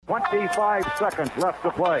25 seconds left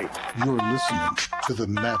to play. You're listening to the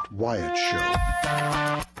Matt Wyatt Show.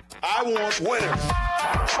 I want winners.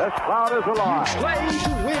 This crowd is alive. Play to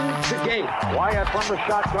win the game. Wyatt from the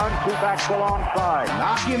shotgun, 2 backs alongside.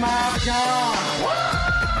 Knock him out, John.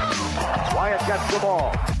 Wyatt gets the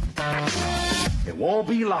ball. It won't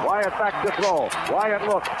be long. Wyatt back to throw. Wyatt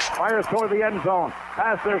looks, fires toward the end zone.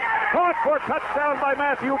 Passes, caught for touchdown by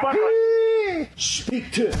Matthew Butler.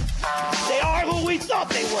 Speak to. They are who we thought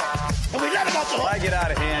they were. And we let them off the hook. I get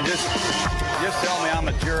out of hand. Just tell me I'm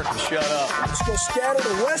a jerk and shut up. Let's go scatter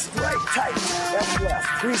the west, right, tight. That's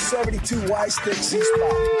left. 372 Y stick,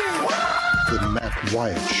 C-spot. The Matt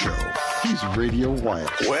Wyatt Show. He's Radio Wyatt.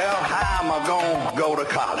 Well, how am I going to go to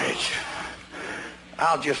college?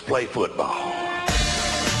 I'll just play football.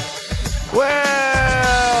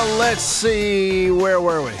 Well, let's see. Where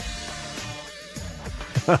were we?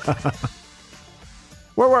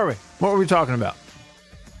 Where were we? What were we talking about?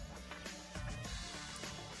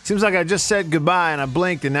 Seems like I just said goodbye and I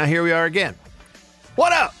blinked and now here we are again.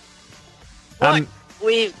 What up? What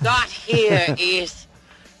we've got here is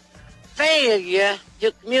failure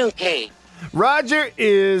to communicate. Roger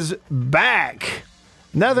is back.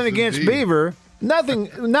 Nothing against Beaver. Nothing,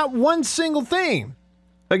 not one single thing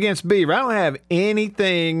against Beaver. I don't have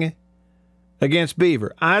anything against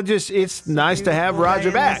Beaver. It's nice to have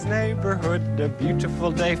Roger back. Neighborhood, a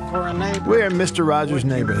beautiful day for a neighbor. We're in Mr. Rogers'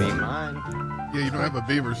 neighborhood. Yeah, you don't have a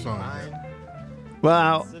Beaver song yet.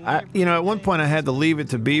 Well, at one point I had the Leave It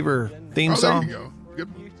to Beaver theme song. There you go. Good.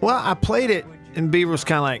 Well, I played it, and Beaver was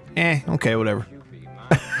kind of like, okay, whatever.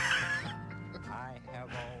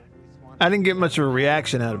 I didn't get much of a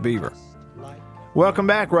reaction out of Beaver. Welcome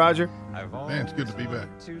back, Roger. Man, it's good to be back.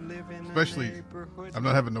 Especially, I'm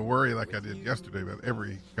not having to worry like I did yesterday about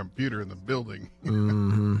every computer in the building.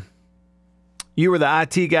 Mm-hmm. You were the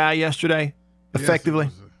IT guy yesterday, effectively?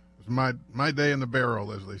 Yes, it was my day in the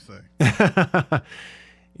barrel, as they say.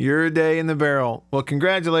 Your day in the barrel. Well,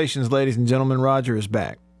 congratulations, ladies and gentlemen. Roger is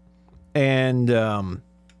back. And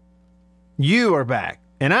you are back.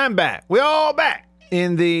 And I'm back. We're all back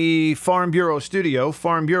in the Farm Bureau studio.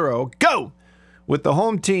 Farm Bureau, go! With the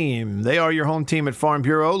home team. They are your home team at Farm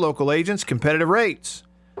Bureau. Local agents, competitive rates.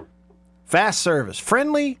 Fast service.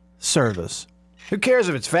 Friendly service. Who cares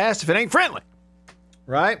if it's fast if it ain't friendly?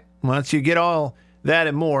 Right? Once you get all that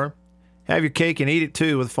and more, have your cake and eat it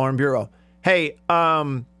too with Farm Bureau. Hey,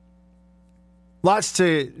 lots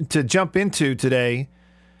to jump into today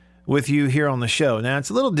with you here on the show. Now, it's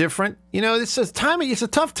a little different. It's a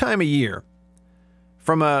tough time of year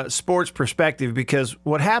from a sports perspective because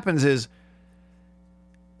what happens is,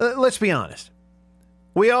 let's be honest.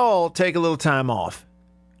 We all take a little time off.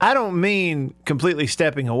 I don't mean completely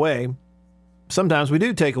stepping away. Sometimes we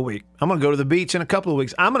do take a week. I'm going to go to the beach in a couple of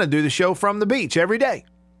weeks. I'm going to do the show from the beach every day.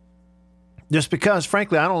 Just because,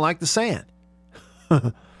 frankly, I don't like the sand.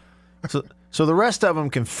 So the rest of them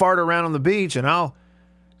can fart around on the beach, and I'll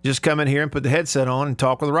just come in here and put the headset on and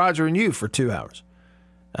talk with Roger and you for 2 hours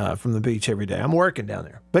from the beach every day. I'm working down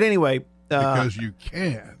there. But anyway. Because you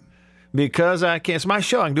can. Because I can. It's my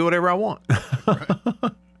show. I can do whatever I want. Right.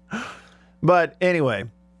 But anyway,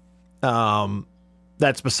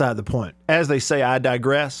 that's beside the point. As they say, I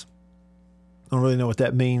digress. I don't really know what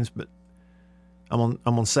that means, but I'm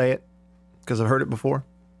gonna say it because I've heard it before.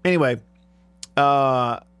 Anyway,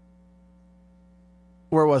 where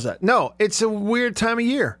was that? No, it's a weird time of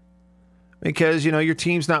year because, your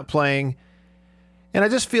team's not playing. And I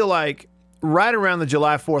just feel like right around the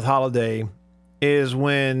July 4th holiday is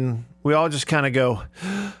when we all just kind of go,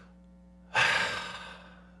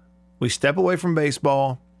 we step away from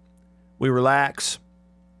baseball, we relax,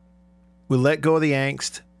 we let go of the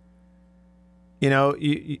angst.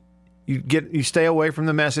 You stay away from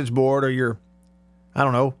the message board or your,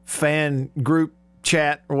 fan group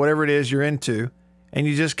chat or whatever it is you're into, and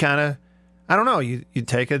you just kind of, you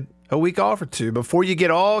take a week off or two before you get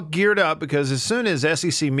all geared up, because as soon as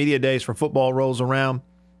SEC Media Days for football rolls around,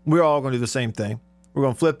 we're all going to do the same thing. We're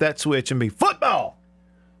going to flip that switch and be football.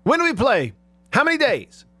 When do we play? How many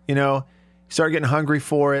days? You start getting hungry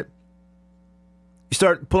for it. You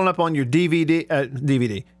start pulling up on your DVR.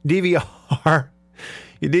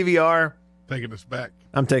 Your DVR. Taking us back.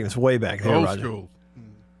 I'm taking us way back there, Old Roger. school.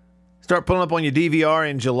 Start pulling up on your DVR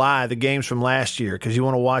in July, the games from last year, because you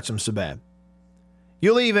want to watch them so bad.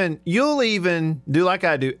 You'll even do like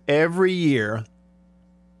I do every year.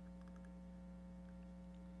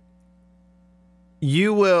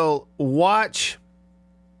 You will watch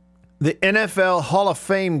the NFL Hall of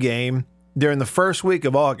Fame game during the first week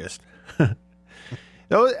of August.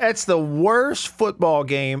 That's the worst football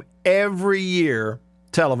game every year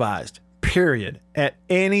televised, period, at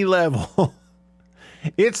any level.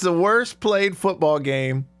 It's the worst played football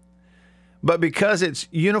game, but because it's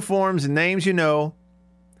uniforms and names you know,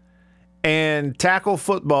 and tackle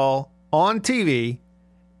football on TV,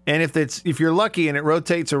 and if you're lucky and it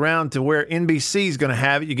rotates around to where NBC is going to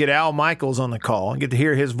have it, you get Al Michaels on the call and get to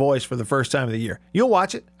hear his voice for the first time of the year. You'll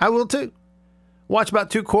watch it. I will too. Watch about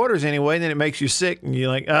 2 quarters anyway, and then it makes you sick, and you're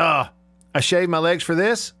like, I shaved my legs for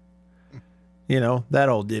this? You know, that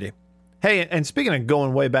old ditty. Hey, and speaking of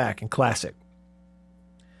going way back and classic,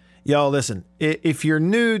 y'all listen, if you're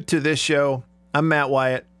new to this show, I'm Matt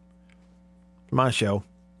Wyatt, my show.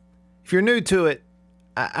 If you're new to it,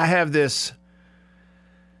 I have this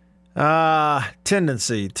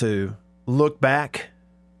tendency to look back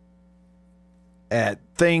at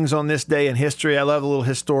things on this day in history. I love the little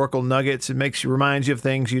historical nuggets. It reminds you of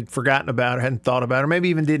things you'd forgotten about or hadn't thought about or maybe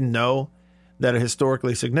even didn't know that are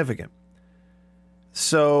historically significant.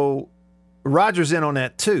 So Roger's in on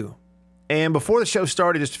that too. And before the show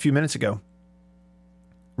started just a few minutes ago,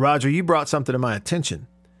 Roger, you brought something to my attention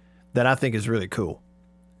that I think is really cool.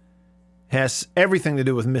 Has everything to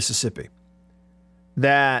do with Mississippi.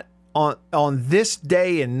 That on this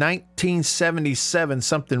day in 1977,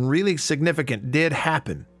 something really significant did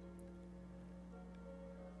happen.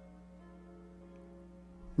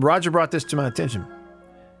 Roger brought this to my attention.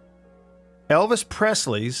 Elvis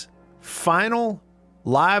Presley's final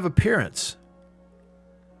live appearance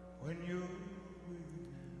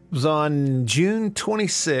was on June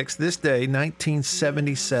 26th, this day,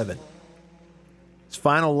 1977. His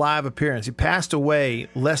final live appearance. He passed away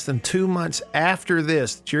less than 2 months after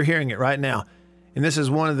this, that you're hearing it right now. And this is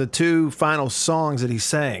one of the 2 final songs that he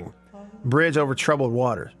sang, Bridge Over Troubled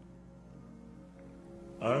Waters.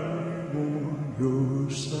 I'm on your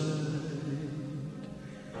side.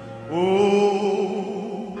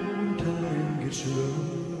 Oh, time gets rough,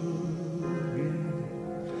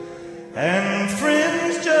 and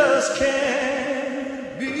friends just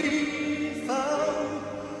can't be found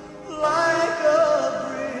like a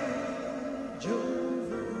bridge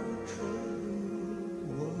over troubled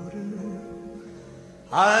water.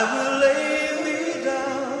 I will lay me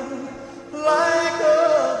down like a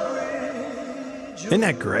bridge. Isn't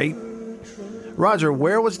that great? Roger,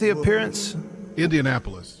 where was the appearance?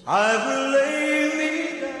 Indianapolis. I will lay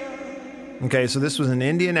me down. Okay, so this was in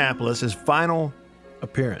Indianapolis, his final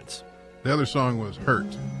appearance. The other song was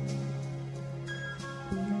Hurt.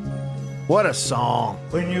 What a song.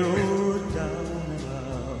 When you're down and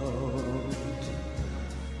out,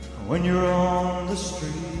 when you're on the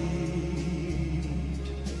street,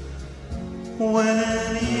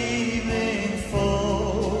 when evening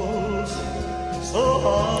falls so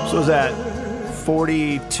hard. So was that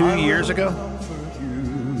 42 years ago?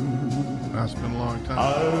 That's been a long time.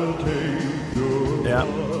 I'll take your Yeah.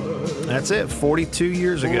 That's it, 42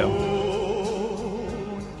 years ago.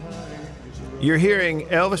 You're hearing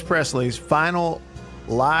Elvis Presley's final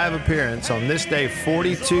live appearance on this day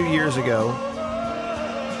 42 years ago.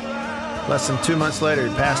 Less than 2 months later,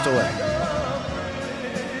 he passed away.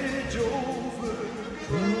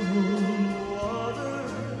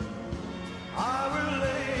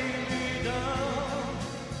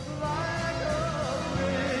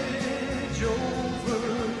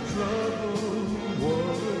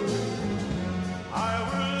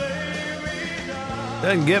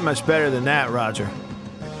 Doesn't get much better than that, Roger.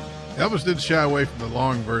 Elvis didn't shy away from the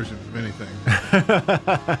long version of anything.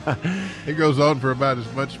 It goes on for about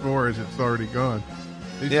as much more as it's already gone.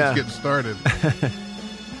 He's just getting started.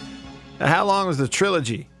 How long was the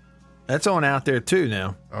trilogy? That's on out there too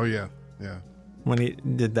now. Oh, yeah. Yeah. When he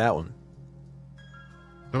did that one.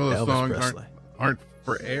 Some of those Elvis songs aren't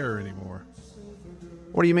for air anymore.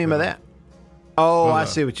 What do you mean by that? Oh, I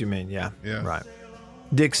see what you mean. Yeah. Yeah. Right.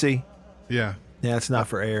 Dixie. Yeah. Yeah, it's not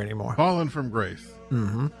for air anymore. Fallen from Grace.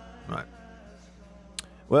 Mm-hmm. Right.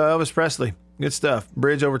 Well, Elvis Presley. Good stuff.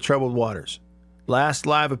 Bridge Over Troubled Waters. Last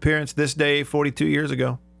live appearance this day, 42 years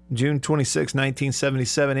ago. June 26,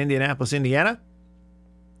 1977, Indianapolis, Indiana.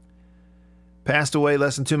 Passed away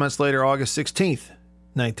less than 2 months later, August 16th,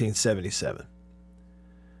 1977.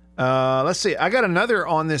 Let's see. I got another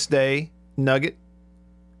on this day nugget.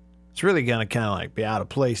 It's really going to kind of like be out of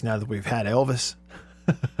place now that we've had Elvis.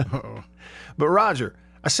 Uh-oh. But Roger,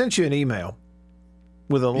 I sent you an email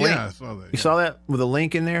with a link. Yeah, I saw that. You saw that with a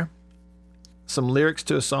link in there? Some lyrics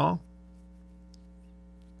to a song.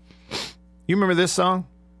 You remember this song?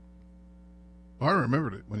 Well, I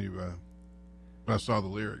remembered it when I saw the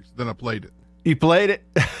lyrics. Then I played it. You played it?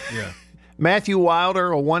 Yeah. Matthew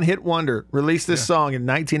Wilder, a one-hit wonder, released this song in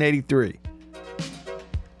 1983.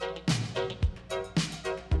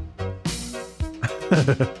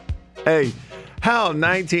 Hey, how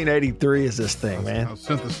 1983 is this thing, man? How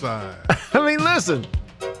synthesized. I mean, listen.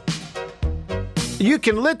 You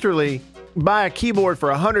can literally buy a keyboard for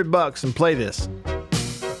 $100 and play this.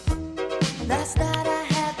 Last night I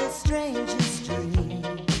had the strangest dream.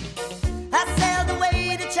 I sailed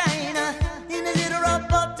away to China in a little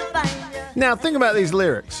rowboat to find you. Now, think about these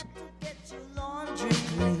lyrics.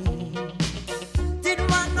 Didn't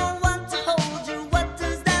want no one to hold you. What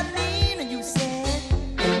does that mean? And you said,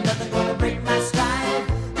 ain't nothing gonna break my stride.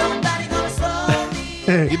 Nobody gonna slow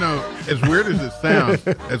me. You know, as weird as it sounds,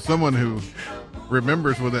 as someone who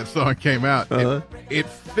remembers when that song came out, it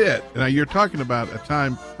fit. Now you're talking about a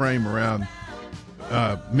time frame around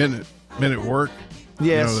minute work.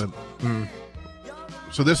 Yes. You know,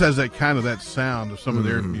 so this has that kind of that sound of some of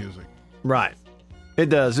their music. Right. It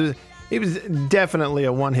does. It was definitely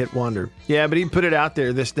a one-hit wonder. Yeah, but he put it out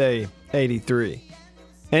there this day, 83.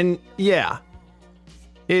 And yeah,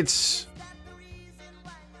 it's...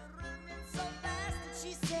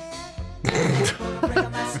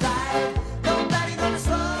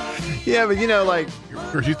 Yeah, but you know, like...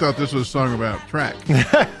 Of course, you thought this was a song about track.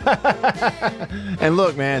 And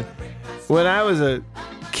look, man, when I was a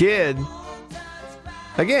kid,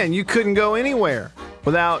 again, you couldn't go anywhere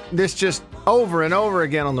without this just over and over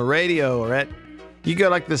again on the radio or you go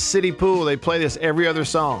like the city pool, they play this every other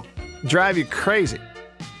song. Drive you crazy.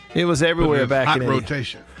 It was everywhere back in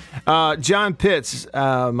rotation. John Pitts,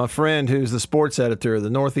 my friend who's the sports editor of the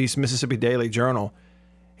Northeast Mississippi Daily Journal,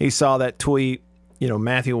 he saw that tweet. You know,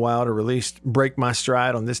 Matthew Wyatt released Break My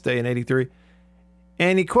Stride on this day in 83.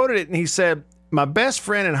 And he quoted it and he said, my best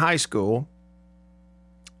friend in high school,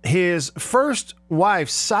 his first wife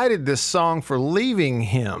cited this song for leaving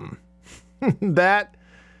him. That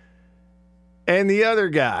and the other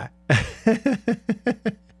guy.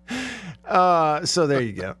 So there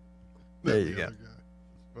you go. There you go.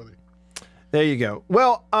 There you go.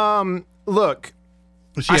 Well, look.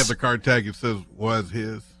 Does she have the card tag that says was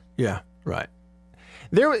his? Yeah, right.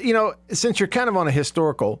 There, you know, since you're kind of on a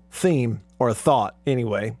historical theme or a thought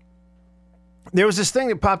anyway, there was this thing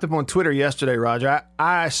that popped up on Twitter yesterday, Roger.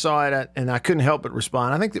 I saw it and I couldn't help but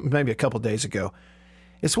respond. I think that maybe a couple days ago.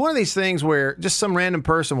 It's one of these things where just some random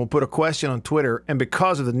person will put a question on Twitter, and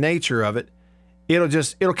because of the nature of it,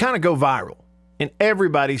 it'll kind of go viral, and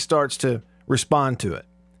everybody starts to respond to it.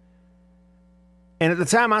 And at the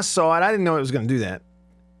time I saw it, I didn't know it was going to do that.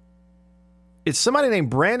 It's somebody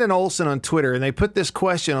named Brandon Olson on Twitter, and they put this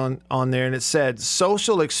question on there, and it said,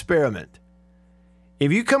 social experiment.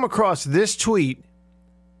 If you come across this tweet,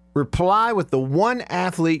 reply with the one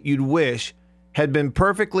athlete you'd wish had been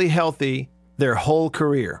perfectly healthy their whole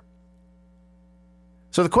career.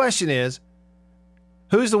 So the question is,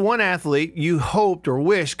 who's the one athlete you hoped or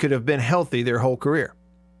wished could have been healthy their whole career?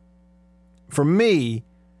 For me,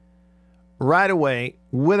 right away,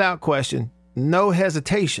 without question, no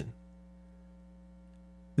hesitation,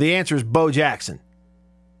 the answer is Bo Jackson.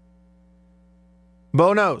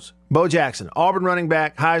 Bo knows. Bo Jackson, Auburn running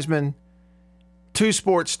back, Heisman,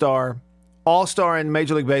 two-sport star, all-star in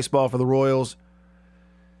Major League Baseball for the Royals.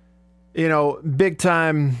 You know,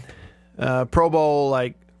 big-time Pro Bowl,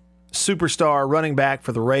 like, superstar running back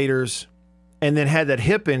for the Raiders, and then had that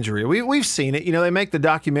hip injury. We've seen it. You know, they make the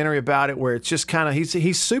documentary about it where it's just kind of,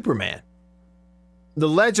 he's Superman. The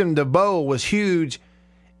legend of Bo was huge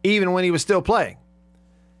even when he was still playing.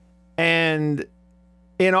 And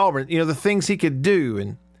in Auburn, you know, the things he could do,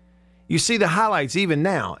 and you see the highlights even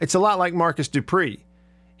now. It's a lot like Marcus Dupree.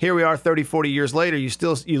 Here we are 30, 40 years later,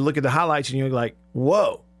 you look at the highlights and you're like,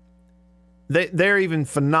 whoa. They're even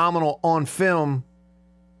phenomenal on film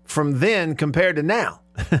from then compared to now.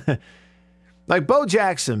 Like Bo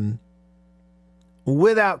Jackson,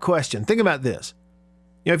 without question, think about this.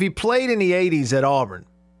 You know, if he played in the 80s at Auburn,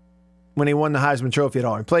 when he won the Heisman Trophy at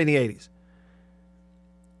Auburn, played in the 80s.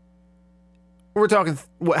 We're talking,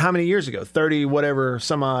 how many years ago? 30, whatever,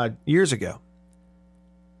 some odd years ago.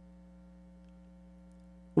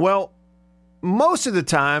 Well, most of the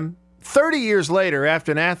time, 30 years later,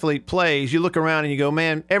 after an athlete plays, you look around and you go,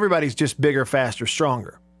 man, everybody's just bigger, faster,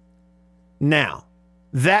 stronger. Now,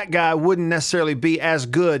 that guy wouldn't necessarily be as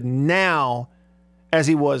good now as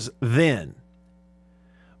he was then.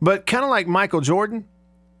 But kind of like Michael Jordan.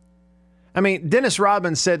 I mean, Dennis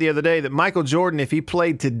Rodman said the other day that Michael Jordan, if he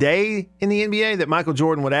played today in the NBA, that Michael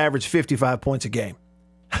Jordan would average 55 points a game.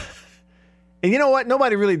 And you know what?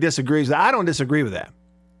 Nobody really disagrees with that. I don't disagree with that.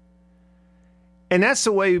 And that's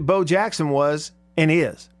the way Bo Jackson was and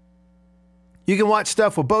is. You can watch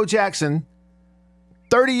stuff with Bo Jackson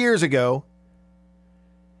 30 years ago,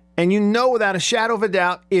 And you know without a shadow of a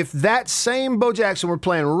doubt, if that same Bo Jackson were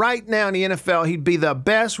playing right now in the NFL, he'd be the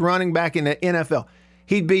best running back in the NFL.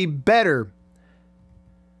 He'd be better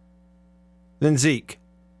than Zeke.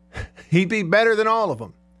 He'd be better than all of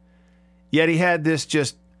them. Yet he had this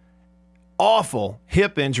just awful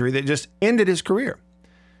hip injury that just ended his career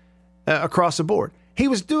across the board. He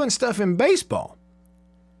was doing stuff in baseball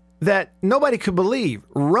that nobody could believe,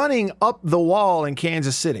 running up the wall in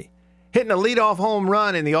Kansas City, hitting a leadoff home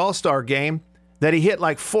run in the All-Star game that he hit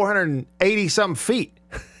like 480-something feet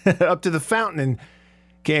up to the fountain in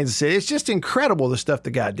Kansas City. It's just incredible the stuff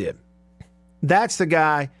the guy did. That's the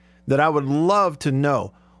guy that I would love to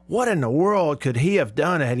know. What in the world could he have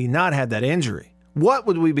done had he not had that injury? What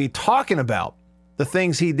would we be talking about, the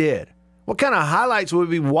things he did? What kind of highlights would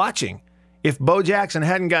we be watching if Bo Jackson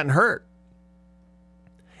hadn't gotten hurt?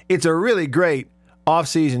 It's a really great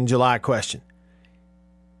off-season July question.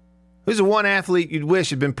 Who's the one athlete you'd wish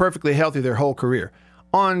had been perfectly healthy their whole career?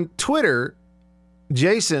 On Twitter,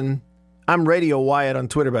 Jason, I'm Radio Wyatt on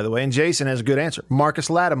Twitter, by the way, and Jason has a good answer. Marcus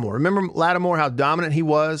Lattimore. Remember Lattimore, how dominant he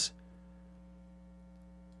was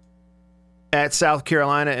at South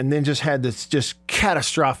Carolina, and then just had this just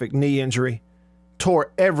catastrophic knee injury,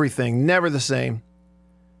 tore everything, never the same.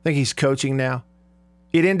 I think he's coaching now.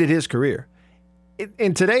 It ended his career.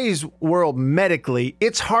 In today's world, medically,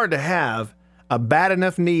 it's hard to have a bad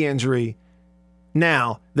enough knee injury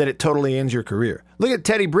now that it totally ends your career. Look at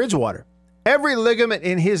Teddy Bridgewater. Every ligament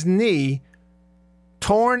in his knee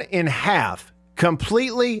torn in half,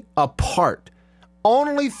 completely apart.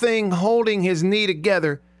 Only thing holding his knee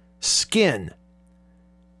together, skin.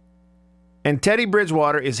 And Teddy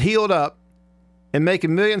Bridgewater is healed up and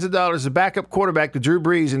making millions of dollars as a backup quarterback to Drew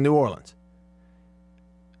Brees in New Orleans.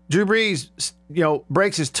 Drew Brees,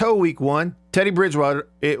 breaks his toe week 1. Teddy Bridgewater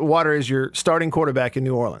is your starting quarterback in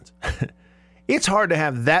New Orleans. It's hard to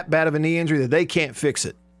have that bad of a knee injury that they can't fix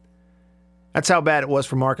it. That's how bad it was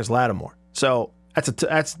for Marcus Lattimore. So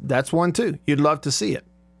that's one too. You'd love to see it.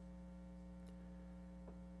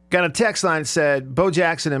 Got a text line that said Bo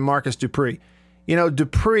Jackson and Marcus Dupree.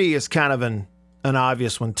 Dupree is kind of an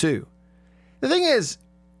obvious one too. The thing is,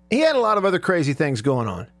 he had a lot of other crazy things going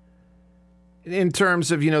on in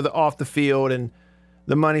terms of, the off the field and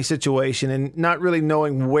the money situation and not really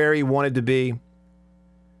knowing where he wanted to be.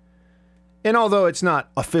 And although it's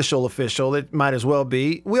not official, it might as well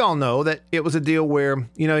be. We all know that it was a deal where,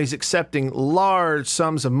 he's accepting large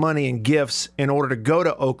sums of money and gifts in order to go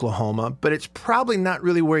to Oklahoma, but it's probably not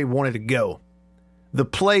really where he wanted to go. The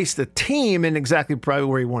team isn't exactly probably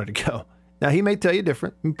where he wanted to go. Now, he may tell you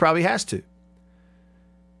different. He probably has to.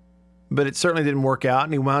 But it certainly didn't work out,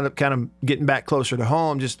 and he wound up kind of getting back closer to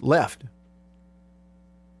home, just left.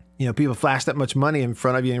 People flash that much money in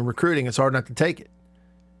front of you in recruiting, it's hard not to take it.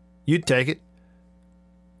 You'd take it.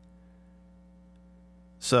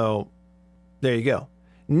 So, there you go.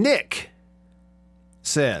 Nick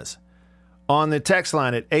says on the text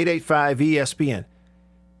line at 885-ESPN,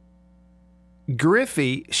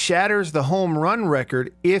 Griffey shatters the home run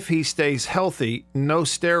record if he stays healthy. No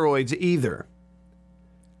steroids either.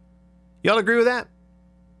 Y'all agree with that?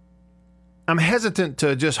 I'm hesitant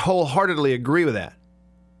to just wholeheartedly agree with that.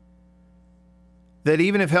 That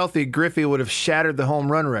even if healthy, Griffey would have shattered the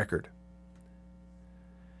home run record.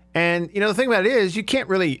 And, the thing about it is, you can't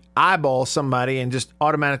really eyeball somebody and just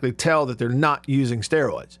automatically tell that they're not using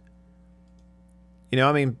steroids.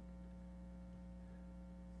 And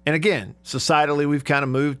again, societally, we've kind of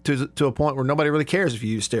moved to a point where nobody really cares if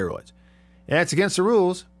you use steroids. And that's against the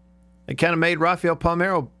rules. It kind of made Rafael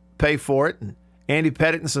Palmeiro pay for it, and Andy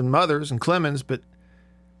Pettit and some others, and Clemens, but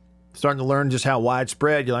starting to learn just how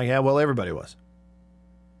widespread, you're like, yeah, well, everybody was.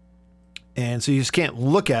 And so you just can't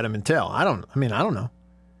look at him and tell. I don't know.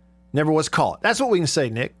 Never was caught. That's what we can say,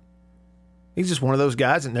 Nick. He's just one of those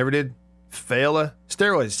guys that never did fail a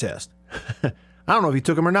steroids test. I don't know if he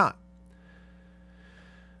took them or not.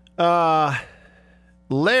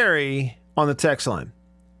 Larry on the text line.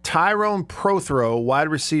 Tyrone Prothro, wide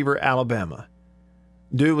receiver, Alabama.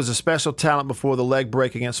 Dude was a special talent before the leg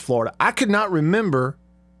break against Florida. I could not remember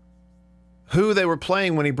who they were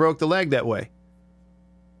playing when he broke the leg that way.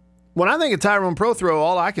 When I think of Tyrone Prothro,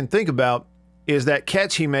 all I can think about is that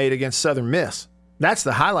catch he made against Southern Miss. That's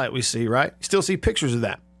the highlight we see, right? You still see pictures of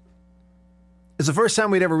that. It's the first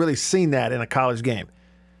time we'd ever really seen that in a college game.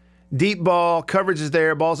 Deep ball, coverage is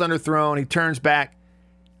there, ball's underthrown, he turns back.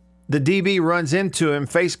 The DB runs into him,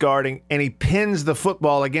 face guarding, and he pins the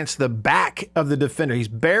football against the back of the defender. He's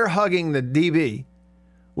bear hugging the DB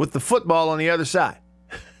with the football on the other side.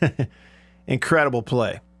 Incredible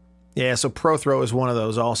play. Yeah, so Prothro is one of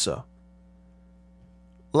those also.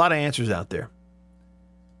 A lot of answers out there.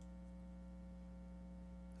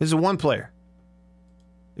 This is one player.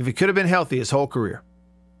 If he could have been healthy his whole career,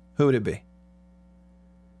 who would it be?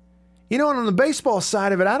 You know, and on the baseball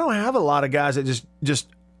side of it, I don't have a lot of guys that just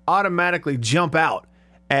automatically jump out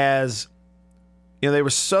as, you know, they were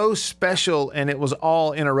so special and it was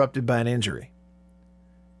all interrupted by an injury.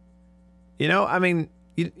 You know, I mean,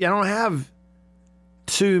 I don't have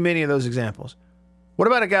too many of those examples. What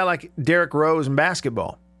about a guy like Derrick Rose in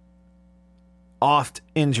basketball? Oft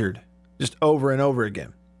injured, just over and over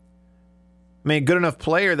again. I mean, good enough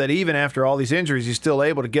player that even after all these injuries, he's still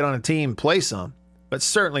able to get on a team and play some, but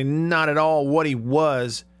certainly not at all what he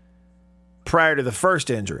was prior to the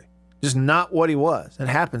first injury. Just not what he was. It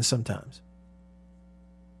happens sometimes.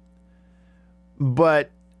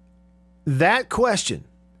 But that question,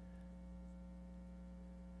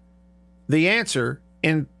 the answer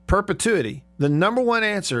in perpetuity, the number one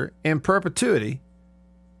answer in perpetuity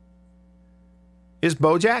is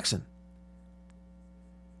Bo Jackson.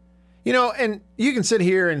 You know, and you can sit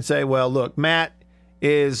here and say, well, look, Matt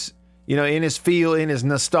is, you know, in his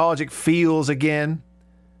nostalgic feels again.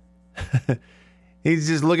 He's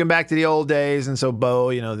just looking back to the old days, and so Bo,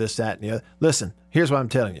 you know, this, that, and the other. Listen, here's what I'm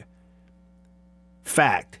telling you.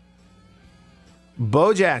 Fact.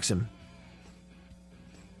 Bo Jackson,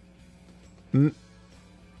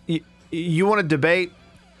 you want to debate?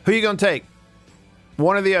 Who are you going to take?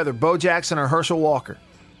 One or the other, Bo Jackson or Herschel Walker?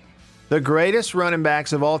 The greatest running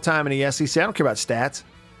backs of all time in the SEC. I don't care about stats.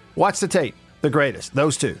 Watch the tape. The greatest.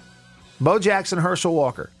 Those two. Bo Jackson, Herschel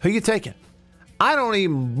Walker. Who you taking? I don't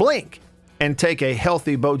even blink and take a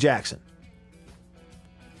healthy Bo Jackson.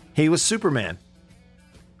 He was Superman.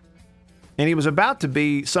 And he was about to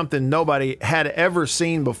be something nobody had ever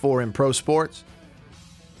seen before in pro sports.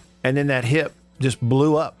 And then that hip just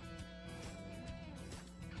blew up.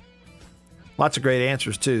 Lots of great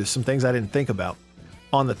answers, too. Some things I didn't think about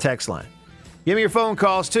on the text line. Give me your phone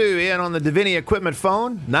calls, too. And on the Davini Equipment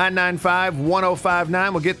phone,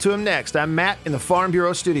 995-1059. We'll get to him next. I'm Matt in the Farm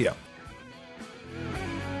Bureau studio.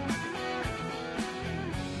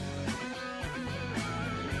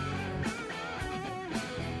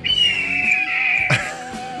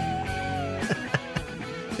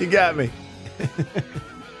 You got me.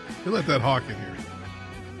 You let that hawk in here.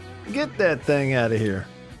 Get that thing out of here.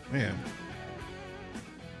 Man.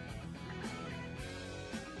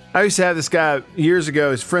 I used to have this guy years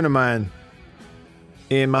ago, his friend of mine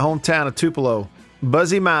in my hometown of Tupelo,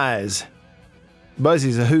 Buzzy Mize.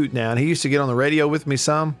 Buzzy's a hoot now, and he used to get on the radio with me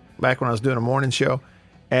some back when I was doing a morning show.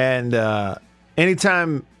 And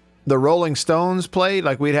anytime the Rolling Stones played,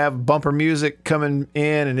 like we'd have bumper music coming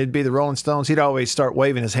in and it'd be the Rolling Stones, he'd always start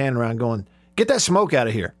waving his hand around going, "Get that smoke out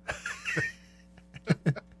of here."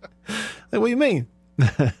 Like, what do you mean?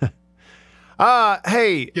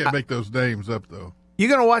 Hey. Can't make those names up, though. You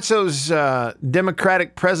going to watch those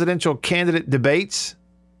Democratic presidential candidate debates?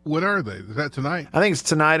 What are they? Is that tonight? I think it's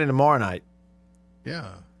tonight and tomorrow night.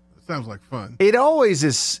 Yeah. That sounds like fun. It always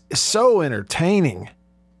is so entertaining.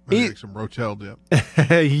 Maybe some Rotel dip.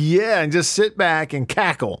 Yeah, and just sit back and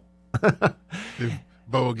cackle. If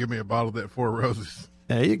Bo will give me a bottle of that Four Roses.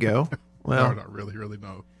 There you go. Well, no, not really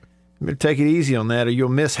no. You better take it easy on that or you'll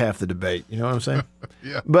miss half the debate. You know what I'm saying?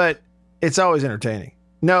 Yeah. But it's always entertaining.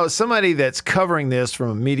 No, somebody that's covering this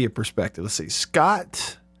from a media perspective. Let's see.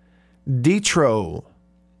 Scott Detro.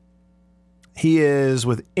 He is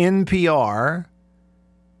with NPR.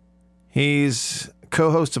 He's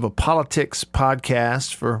co-host of a politics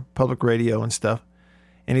podcast for public radio and stuff.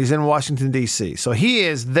 And he's in Washington, D.C. So he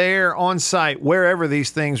is there on site wherever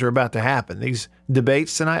these things are about to happen. These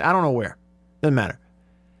debates tonight, I don't know where. Doesn't matter.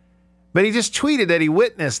 But he just tweeted that he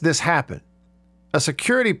witnessed this happen. A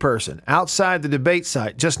security person outside the debate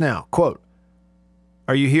site just now, quote,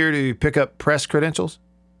 "Are you here to pick up press credentials?"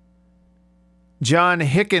 John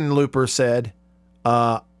Hickenlooper said,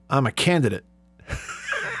 "I'm a candidate."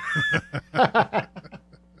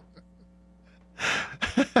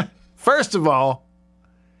 First of all,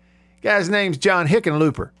 guy's name's John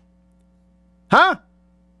Hickenlooper. Huh?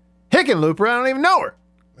 Hickenlooper? I don't even know her.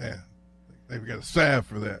 Man, they've got a salve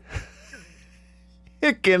for that.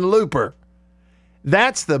 Hickenlooper.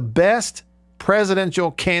 That's the best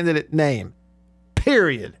presidential candidate name.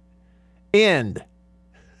 Period. End.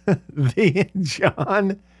 The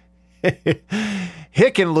John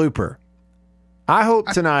Hickenlooper. I hope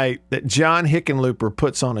tonight that John Hickenlooper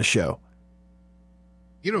puts on a show.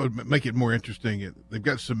 You know, it would make it more interesting. They've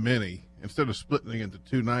got so many. Instead of splitting it into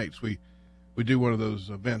two nights, we do one of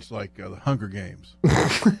those events like the Hunger Games.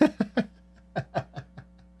 Because,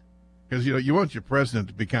 you know, you want your president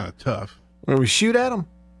to be kind of tough. Where we shoot at him?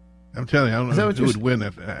 I'm telling you, I don't know who would win.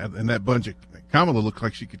 And that bunch of Kamala looks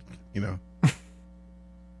like she could, you know.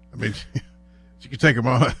 I mean, she could take them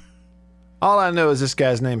on. All I know is this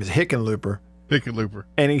guy's name is Hickenlooper. Hickenlooper.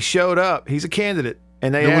 And he showed up. He's a candidate.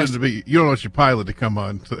 And they asked him. You don't want your pilot to come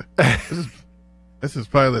on. So, this is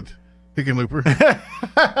pilot Hickenlooper.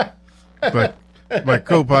 my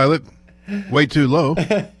co-pilot, way too low.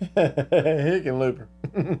 Hickenlooper.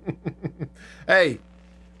 Hey,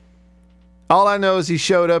 all I know is he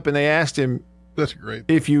showed up and they asked him, that's great,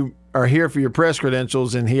 if you are here for your press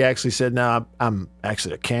credentials, and he actually said, no, I'm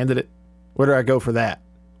actually a candidate. Where do I go for that?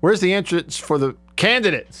 Where's the entrance for the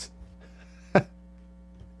candidates?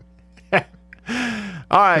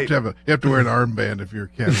 All right. You have to wear an armband if you're a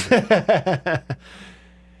candidate.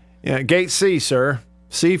 Yeah, gate C, sir.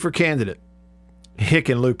 C for candidate.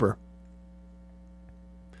 Hickenlooper.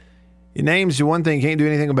 Your name's the one thing you can't do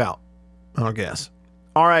anything about, I guess.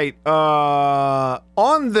 All right.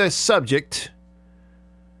 On the subject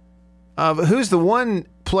of who's the one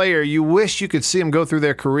player you wish you could see him go through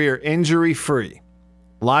their career injury-free?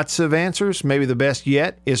 Lots of answers. Maybe the best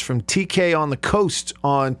yet is from TK on the Coast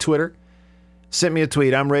on Twitter. Sent me a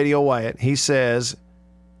tweet. I'm Radio Wyatt. He says,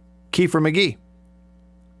 Kiefer McGee.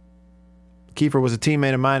 Kiefer was a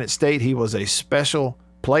teammate of mine at State. He was a special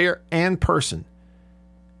player and person.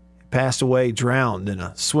 He passed away drowned in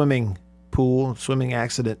a swimming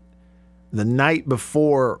accident the night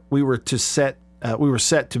before we were set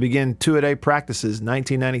to begin 2-a-day practices in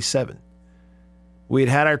 1997. We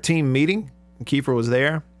had our team meeting. Kiefer was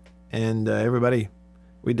there, and everybody,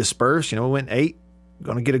 we dispersed. We went 8.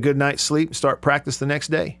 Going to get a good night's sleep and start practice the next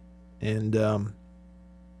day. And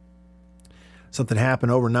something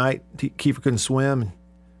happened overnight. Kiefer couldn't swim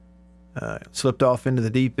and slipped off into the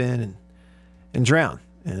deep end and drowned.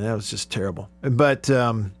 And that was just terrible. But,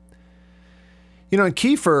 in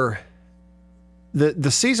Kiefer,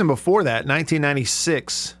 the season before that,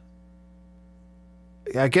 1996,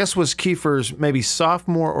 I guess was Kiefer's maybe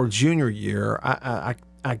sophomore or junior year. I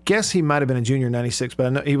guess he might have been a junior in 96, but I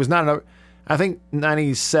know he was not. I think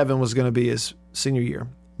 97 was going to be his senior year.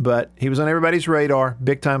 But he was on everybody's radar,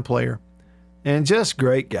 big-time player, and just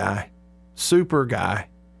great guy, super guy.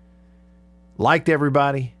 Liked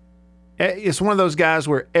everybody. It's one of those guys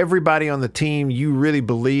where everybody on the team, you really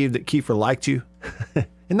believe that Kiefer liked you.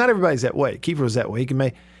 And not everybody's that way. Kiefer was that way.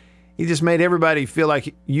 He just made everybody feel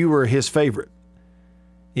like you were his favorite.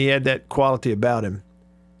 He had that quality about him.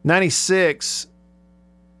 96,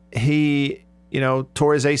 he,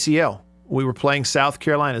 tore his ACL. We were playing South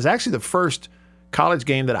Carolina. It was actually the first college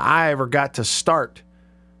game that I ever got to start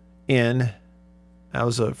in. I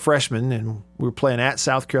was a freshman, and we were playing at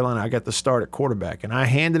South Carolina. I got the start at quarterback, and I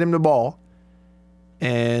handed him the ball,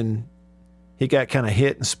 and he got kind of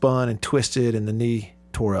hit and spun and twisted, and the knee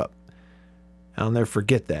tore up. I'll never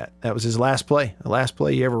forget that. That was his last play, the last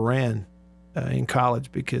play he ever ran in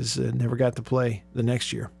college, because never got to play the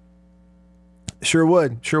next year. Sure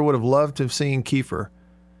would have loved to have seen Kiefer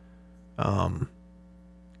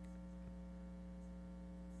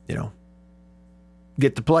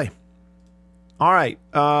get to play. All right.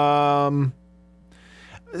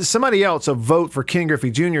 Somebody else, a vote for Ken Griffey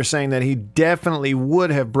Jr., saying that he definitely would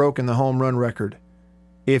have broken the home run record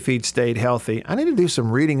if he'd stayed healthy. I need to do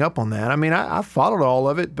some reading up on that. I mean, I followed all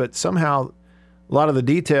of it, but somehow a lot of the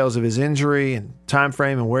details of his injury and time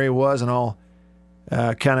frame and where he was and all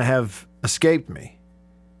kind of have escaped me.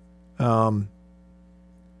 Bama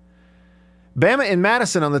in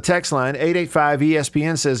Madison on the text line,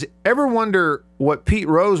 885-ESPN, says, ever wonder what Pete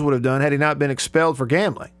Rose would have done had he not been expelled for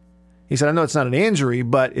gambling? He said, I know it's not an injury,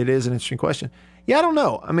 but it is an interesting question. Yeah, I don't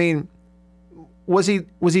know. I mean, was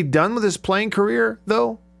he done with his playing career,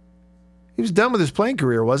 though? He was done with his playing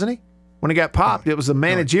career, wasn't he? When he got popped, it was a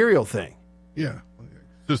managerial thing. Yeah,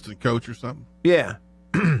 assistant coach or something. Yeah.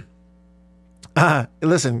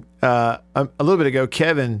 Listen, a little bit ago,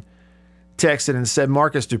 Kevin texted and said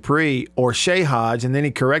Marcus Dupree or Shea Hodge, and then he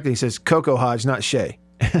corrected. He says Coco Hodge, not Shea.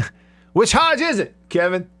 Which Hodge is it,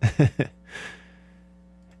 Kevin?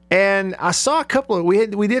 And I saw a couple of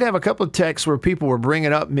we did have a couple of texts where people were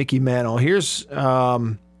bringing up Mickey Mantle. Here's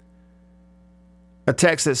a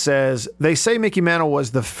text that says they say Mickey Mantle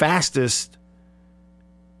was the fastest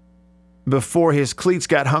before his cleats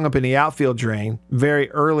got hung up in the outfield drain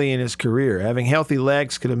very early in his career. Having healthy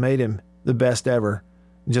legs could have made him the best ever,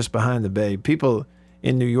 just behind the Babe. People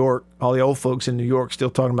in New York, all the old folks in New York, still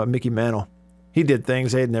talking about Mickey Mantle. He did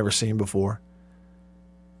things they had never seen before.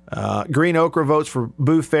 Green Okra votes for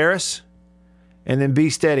Boo Ferris. And then Be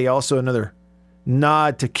Steady, also another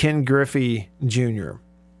nod to Ken Griffey Jr.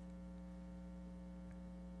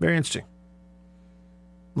 Very interesting.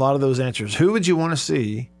 A lot of those answers. Who would you want to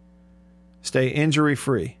see stay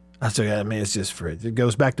injury-free? I mean, it's just free. It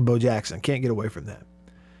goes back to Bo Jackson. Can't get away from that.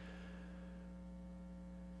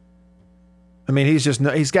 I mean,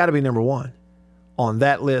 he's got to be number one on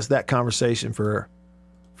that list, that conversation for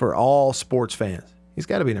all sports fans. He's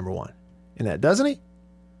got to be number one in that, doesn't he?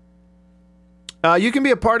 You can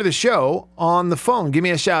be a part of the show on the phone. Give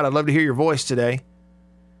me a shout. I'd love to hear your voice today.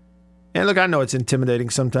 And look, I know it's intimidating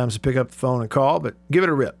sometimes to pick up the phone and call, but give it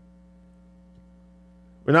a rip.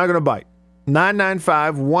 We're not going to bite.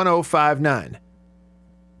 995-1059.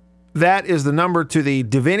 That is the number to the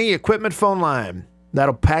Davini Equipment phone line.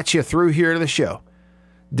 That'll patch you through here to the show.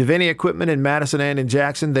 Davini Equipment in Madison and in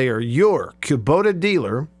Jackson. They are your Kubota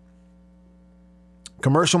dealer.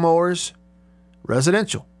 Commercial mowers,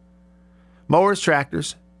 residential. Mowers,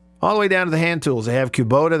 tractors, all the way down to the hand tools. They have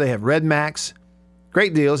Kubota. They have Red Max.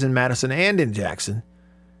 Great deals in Madison and in Jackson.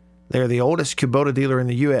 They're the oldest Kubota dealer in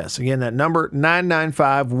the U.S. Again, that number,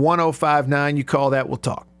 995-1059. You call that, we'll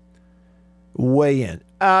talk. Weigh in.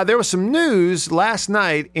 There was some news last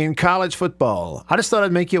night in college football. I just thought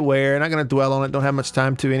I'd make you aware. Not going to dwell on it. Don't have much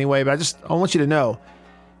time to anyway, but I want you to know.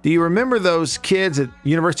 Do you remember those kids at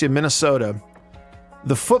University of Minnesota,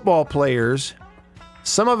 the football players?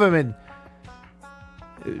 Some of them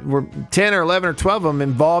were 10 or 11 or 12 of them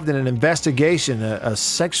involved in an investigation, a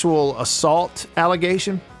sexual assault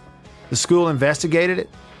allegation. The school investigated it,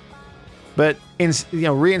 but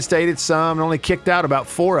reinstated some and only kicked out about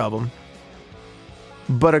 4 of them.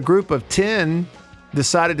 But a group of 10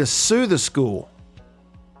 decided to sue the school.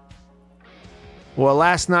 Well,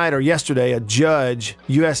 last night or yesterday, a judge,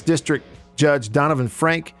 U.S. District Judge Donovan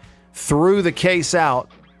Frank, threw the case out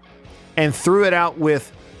and threw it out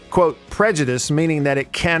with, quote, prejudice, meaning that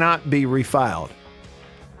it cannot be refiled.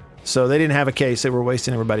 So they didn't have a case. They were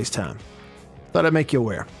wasting everybody's time. Thought I'd make you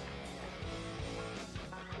aware.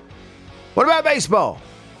 What about baseball?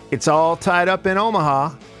 It's all tied up in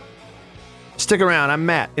Omaha. Stick around. I'm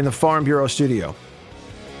Matt in the Farm Bureau studio.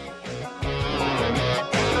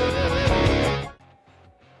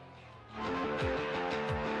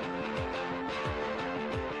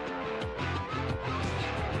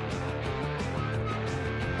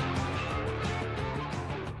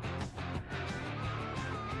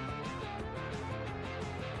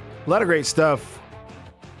 A lot of great stuff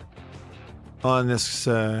on this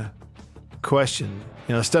question.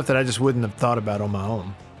 Stuff that I just wouldn't have thought about on my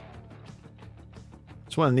own.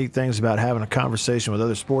 It's one of the neat things about having a conversation with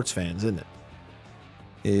other sports fans, isn't it?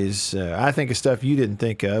 Is I think of stuff you didn't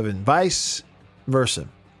think of, and vice versa.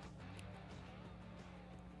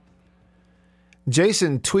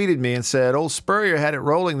 Jason tweeted me and said, Old Spurrier had it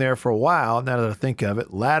rolling there for a while, now that I think of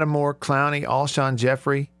it. Lattimore, Clowney, Alshon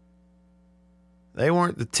Jeffrey. They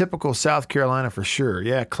weren't the typical South Carolina for sure.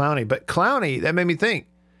 Yeah, Clowney. But Clowney, that made me think.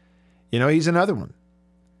 He's another one.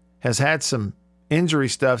 Has had some injury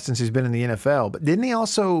stuff since he's been in the NFL. But didn't he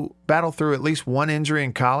also battle through at least one injury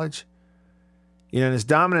in college? And as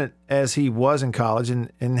dominant as he was in college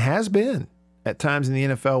and has been at times in the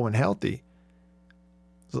NFL when healthy,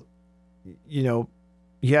 you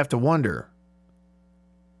have to wonder.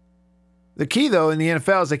 The key, though, in the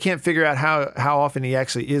NFL is they can't figure out how often he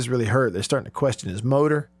actually is really hurt. They're starting to question his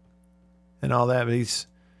motor and all that. But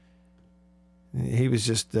he was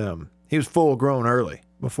just he was full grown early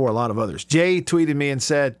before a lot of others. Jay tweeted me and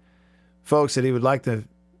said, folks, that he would like to have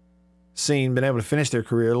been able to finish their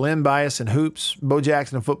career. Lynn Bias in hoops, Bo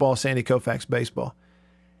Jackson in football, Sandy Koufax baseball.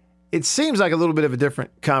 It seems like a little bit of a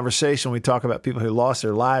different conversation when we talk about people who lost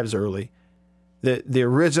their lives early. The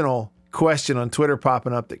original question on Twitter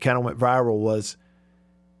popping up that kind of went viral was,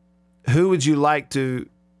 who would you like to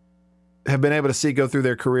have been able to see go through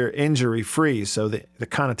their career injury-free? So the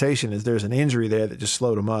connotation is there's an injury there that just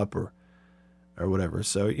slowed them up or whatever.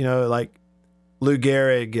 So, like Lou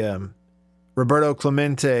Gehrig, Roberto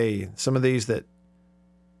Clemente, some of these that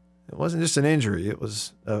it wasn't just an injury, it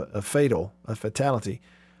was a fatality.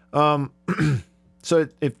 So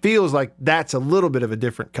it feels like that's a little bit of a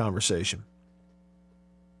different conversation.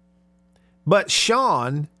 But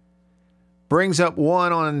Sean brings up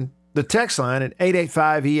one on the text line at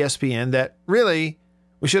 885-ESPN that really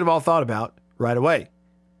we should have all thought about right away.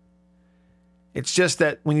 It's just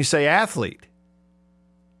that when you say athlete,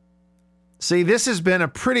 see, this has been a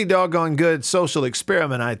pretty doggone good social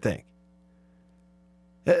experiment, I think.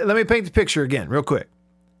 Let me paint the picture again real quick.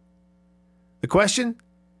 The question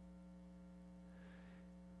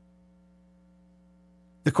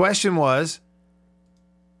was,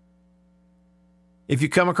 if you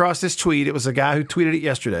come across this tweet, it was a guy who tweeted it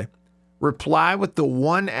yesterday, reply with the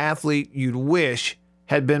one athlete you'd wish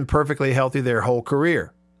had been perfectly healthy their whole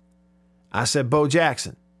career. I said Bo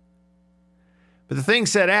Jackson. But the thing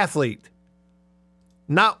said athlete.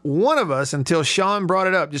 Not one of us, until Sean brought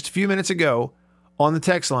it up just a few minutes ago on the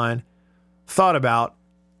text line, thought about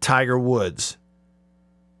Tiger Woods.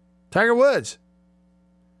 Tiger Woods.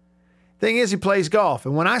 Thing is, he plays golf.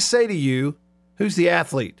 And when I say to you, who's the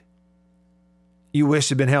athlete you wish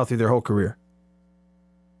had been healthy their whole career?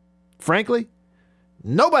 Frankly,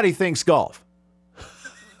 nobody thinks golf.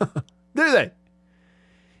 Do they?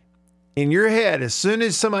 In your head, as soon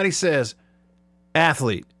as somebody says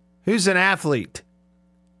athlete, who's an athlete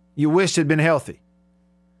you wish had been healthy?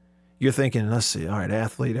 You're thinking, let's see, all right,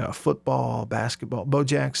 athlete, football, basketball, Bo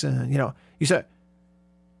Jackson, You say,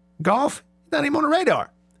 golf? Not even on the radar.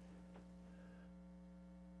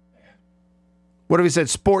 What if he said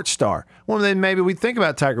sports star? Well, then maybe we'd think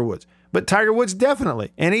about Tiger Woods. But Tiger Woods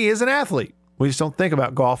definitely, and he is an athlete. We just don't think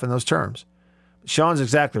about golf in those terms. Sean's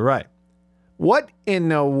exactly right. What in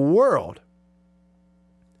the world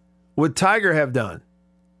would Tiger have done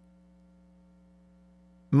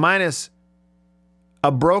minus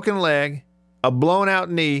a broken leg, a blown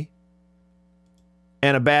out knee,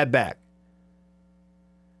 and a bad back?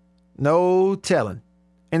 No telling.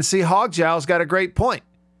 And see, Hogjow's got a great point.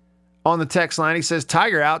 On the text line, he says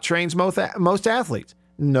Tiger outtrains most athletes.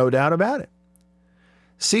 No doubt about it.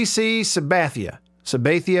 CC Sabathia,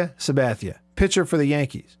 pitcher for the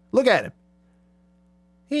Yankees. Look at him.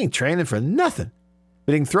 He ain't training for nothing,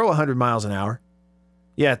 but he can throw 100 miles an hour.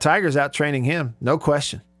 Yeah, Tiger's out training him, no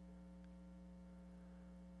question.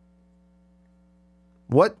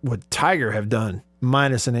 What would Tiger have done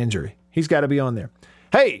minus an injury? He's got to be on there.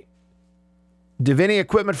 Hey, Davini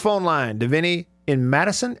Equipment phone line. Davini in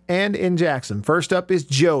Madison and in Jackson. First up is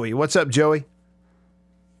Joey. What's up, Joey?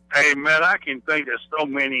 Hey, man, I can think of so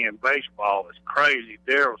many in baseball. It's crazy.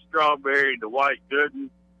 Darryl Strawberry, Dwight Gooden,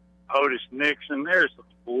 Otis Nixon. There's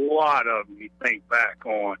a lot of them you think back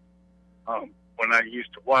on when I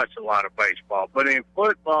used to watch a lot of baseball. But in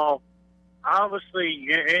football, obviously,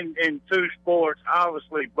 in two sports,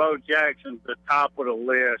 obviously Bo Jackson's the top of the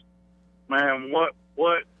list. Man,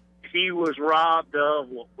 what he was robbed of,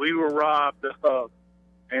 what we were robbed of,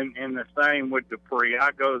 and the same with Dupree.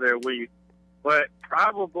 I go there with you. But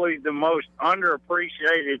probably the most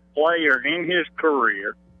underappreciated player in his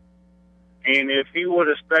career, and if he would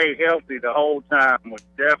have stayed healthy the whole time, would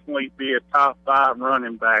definitely be a top 5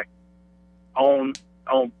 running back on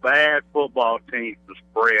bad football teams, was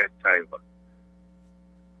Fred Taylor.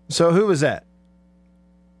 So who was that?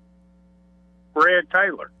 Fred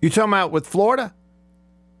Taylor. You talking about with Florida?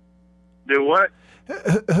 Do what?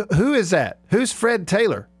 Who is that? Who's Fred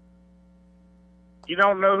Taylor? You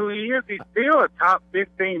don't know who he is. He's still a top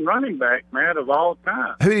 15 running back, man, of all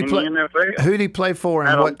time. Who did he play for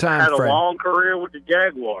and what time frame? Had a Fred? long career with the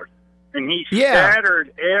Jaguars. And he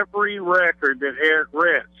shattered every record that Eric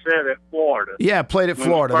Rett set at Florida. Yeah, played at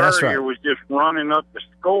Florida. That's right. Spurrier was just running up the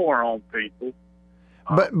score on people.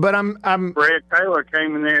 But I'm Fred Taylor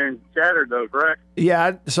came in there and shattered those records.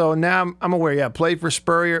 Yeah, so now I'm aware. Yeah, played for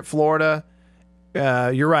Spurrier at Florida.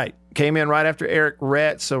 You're right. Came in right after Eric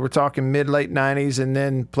Rett, so we're talking mid-late 90s, and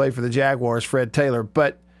then played for the Jaguars, Fred Taylor.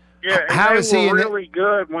 But how is he really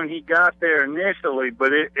good when he got there initially,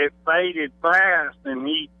 but it faded fast, and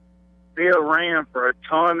he still ran for a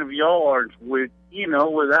ton of yards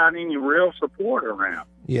without any real support around.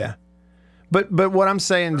 Yeah. But what I'm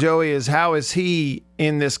saying, Joey, is how is he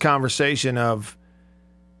in this conversation of,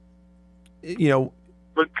 Because,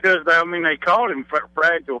 they called him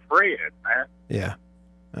Fragile Fred, man. Yeah.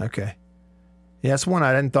 Okay. Yeah, that's one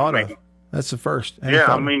I hadn't thought of. That's the first. They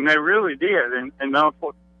really did.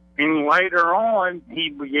 And later on,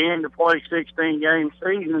 he began to play 16-game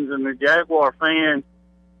seasons, and the Jaguar fans,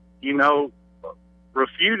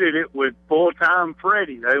 refuted it with full-time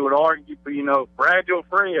Freddie. They would argue, Fragile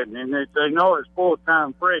Fred, and they'd say, no, it's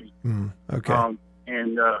full-time Freddie. Okay.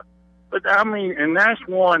 And that's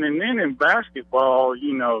one. And then in basketball,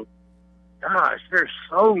 gosh, there's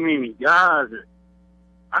so many guys that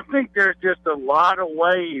I think there's just a lot of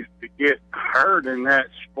ways to get hurt in that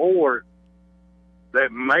sport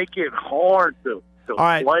that make it hard to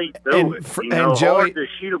play through it. And Joey, hard to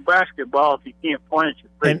shoot a basketball if you can't plant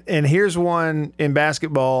your feet. And here's one in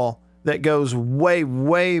basketball that goes way,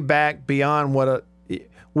 way back beyond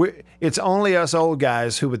it's only us old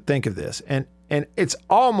guys who would think of this. And it's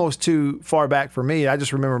almost too far back for me. I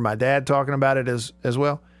just remember my dad talking about it as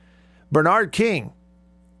well. Bernard King,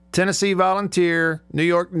 Tennessee Volunteer, New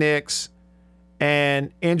York Knicks,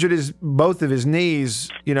 and injured both of his knees,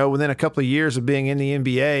 within a couple of years of being in the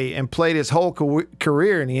NBA, and played his whole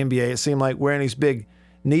career in the NBA. It seemed like wearing these big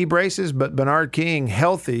knee braces, but Bernard King,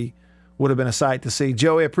 healthy, would have been a sight to see.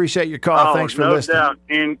 Joey, appreciate your call. Thanks for listening. No doubt.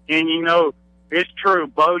 And it's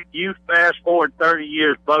true. You fast forward 30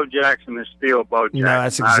 years, Bo Jackson is still Bo Jackson. No,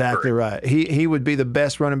 that's exactly right. He would be the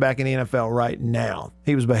best running back in the NFL right now.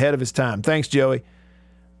 He was ahead of his time. Thanks, Joey.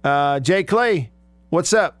 Jay Clay,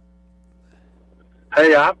 what's up?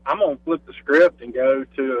 Hey, I'm going to flip the script and go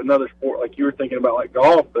to another sport like you were thinking about, like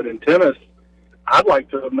golf, but in tennis, I'd like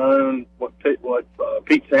to have known what Pete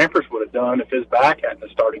Sampras would have done if his back hadn't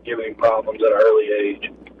started giving him problems at an early age.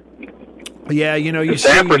 Yeah, you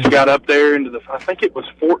Sampras got up there into I think it was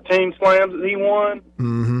 14 slams that he won.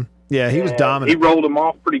 Mm-hmm. Yeah, he was dominant. He rolled them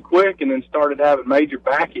off pretty quick and then started having major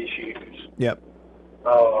back issues. Yep.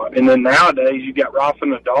 And then nowadays you got Rafa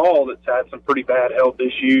Nadal that's had some pretty bad health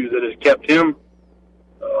issues that has kept him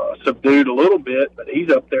subdued a little bit, but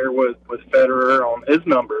he's up there with Federer on his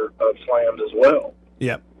number of slams as well.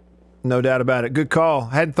 Yep. No doubt about it. Good call.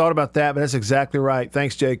 I hadn't thought about that, but that's exactly right.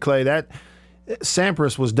 Thanks, Jay Clay. That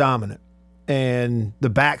Sampras was dominant, and the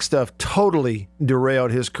back stuff totally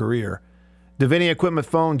derailed his career. Davini Equipment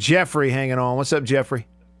phone, Jeffrey hanging on. What's up, Jeffrey?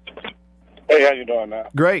 Hey, how you doing now?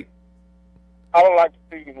 Great. I would like to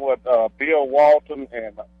see what Bill Walton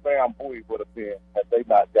and Sam Bowie would have been had they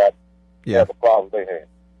not got the problems they had.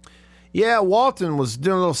 Yeah, Walton was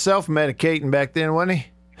doing a little self-medicating back then, wasn't he?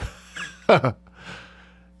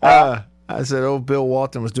 I said, Bill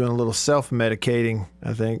Walton was doing a little self-medicating,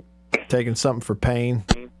 I think, taking something for pain.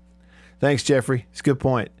 Thanks, Jeffrey. It's a good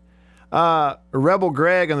point. Rebel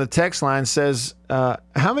Greg on the text line says,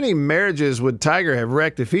 how many marriages would Tiger have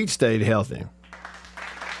wrecked if he'd stayed healthy?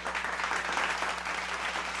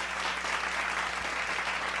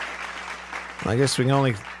 I guess we can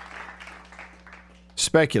only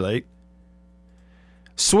speculate.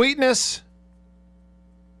 Sweetness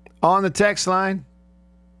on the text line.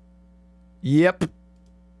 Yep.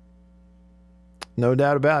 No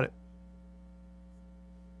doubt about it.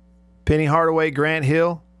 Penny Hardaway, Grant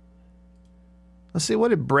Hill. Let's see, what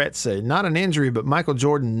did Brett say? Not an injury, but Michael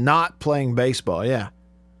Jordan not playing baseball. Yeah.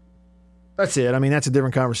 That's it. I mean, that's a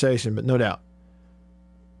different conversation, but no doubt.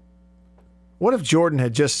 What if Jordan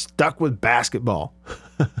had just stuck with basketball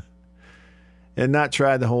and not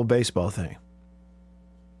tried the whole baseball thing?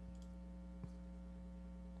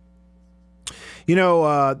 You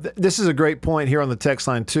know, this is a great point here on the text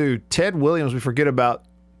line, too. Ted Williams, we forget about,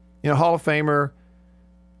 Hall of Famer.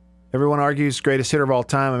 Everyone argues greatest hitter of all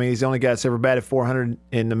time. I mean, he's the only guy that's ever batted 400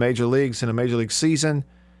 in the major leagues in a major league season.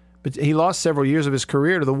 But he lost several years of his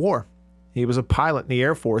career to the war. He was a pilot in the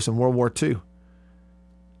Air Force in World War II.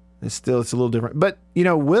 It's a little different. But,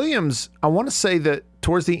 Williams, I want to say that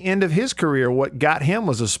towards the end of his career, what got him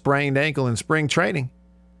was a sprained ankle in spring training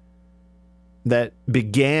that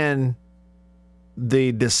began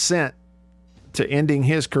the descent to ending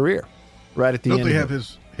his career right at the end. Don't they have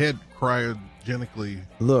his head cryogenically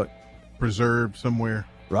preserved somewhere?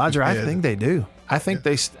 Roger, I think they do. I think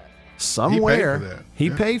they somewhere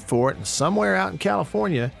he paid for it, and somewhere out in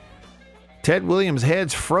California, Ted Williams'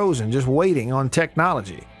 head's frozen, just waiting on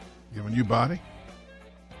technology. You have a new body?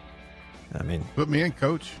 I mean, put me in,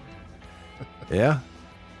 coach. Yeah.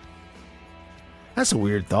 That's a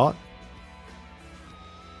weird thought.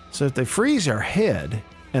 So if they freeze our head,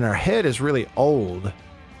 and our head is really old,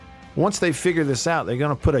 once they figure this out, they're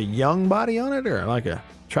going to put a young body on it, or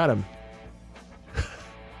try to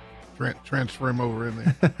transfer him over in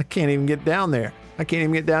there. I can't even get down there. I can't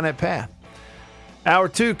even get down that path. Hour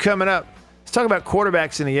 2 coming up. Let's talk about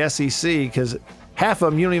quarterbacks in the SEC, because half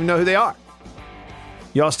of them you don't even know who they are.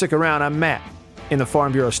 Y'all stick around. I'm Matt in the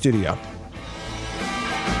Farm Bureau studio.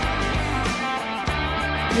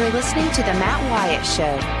 You're listening to the Matt Wyatt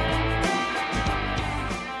Show.